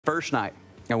First night,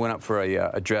 I went up for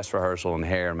a dress rehearsal and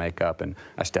hair and makeup, and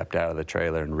I stepped out of the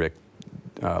trailer, and Rick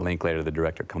Linklater, the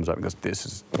director, comes up and goes, "This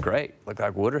is great. Look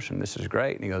like Wooderson. This is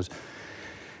great." And he goes,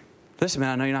 "Listen,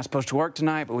 man, I know you're not supposed to work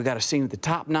tonight, but we got a scene at the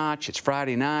Top Notch. It's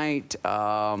Friday night.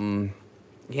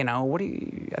 You know, what do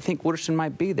you? I think Wooderson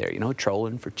might be there. You know,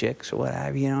 trolling for chicks or what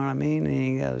have you. You know what I mean?" And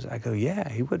he goes, "I go, yeah,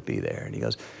 he would be there." And he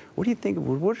goes, "What do you think?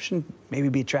 Would Wooderson maybe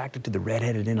be attracted to the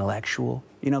redheaded intellectual?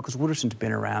 You know, because Wooderson's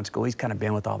been around school. He's kind of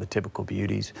been with all the typical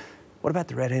beauties. What about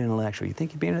the redheaded intellectual? You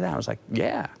think he'd be into that?" I was like,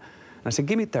 "Yeah." And I said,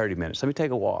 "Give me 30 minutes. Let me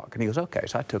take a walk." And he goes, "Okay."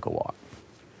 So I took a walk.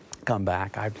 Come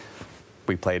back.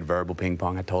 We played verbal ping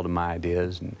pong. I told him my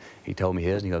ideas, and he told me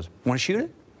his. And he goes, "Want to shoot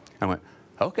it?" I went,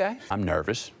 "Okay." I'm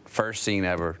nervous. First scene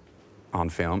ever on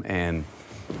film, and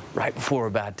right before we're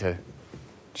about to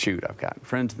shoot, I've got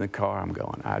friends in the car. I'm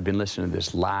going. I've been listening to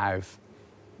this live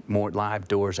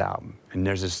Doors album, and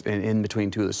there's this in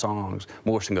between two of the songs.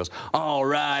 Morrison goes, "All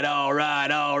right, all right,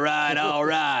 all right, all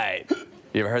right."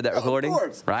 You ever heard that recording? Of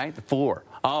course. Right? The four.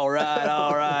 All right,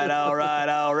 all right, all right,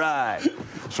 all right.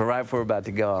 So right before we're about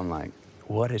to go, I'm like,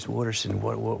 "What is Wooderson?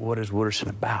 What is Wooderson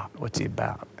about? What's he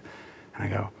about?" And I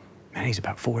go, "Man, he's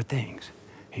about four things.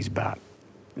 He's about,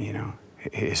 you know,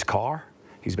 his car.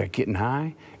 He's about getting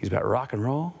high. He's about rock and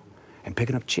roll and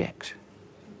picking up chicks."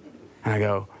 And I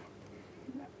go,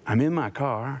 "I'm in my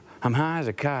car. I'm high as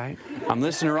a kite. I'm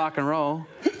listening to rock and roll.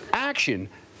 Action."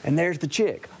 And there's the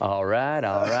chick. All right,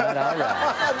 all right, all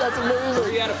right. That's amazing.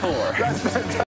 3 out of 4. That's fantastic.